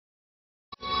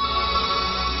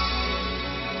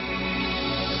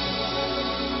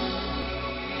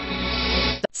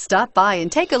Stop by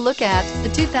and take a look at the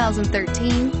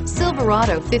 2013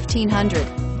 Silverado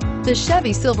 1500. The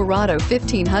Chevy Silverado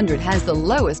 1500 has the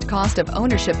lowest cost of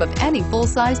ownership of any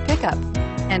full-size pickup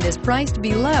and is priced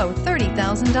below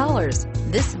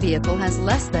 $30,000. This vehicle has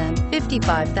less than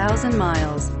 55,000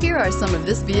 miles. Here are some of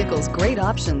this vehicle's great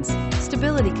options: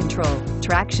 stability control,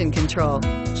 traction control,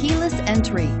 keyless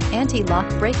entry, anti-lock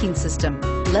braking system,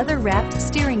 leather-wrapped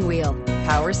steering wheel,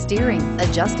 power steering,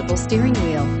 adjustable steering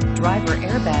wheel, driver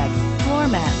airbag, floor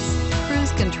mats,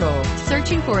 cruise control.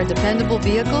 Searching for a dependable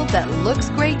vehicle that looks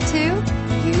great too?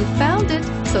 You found it,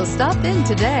 so stop in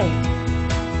today.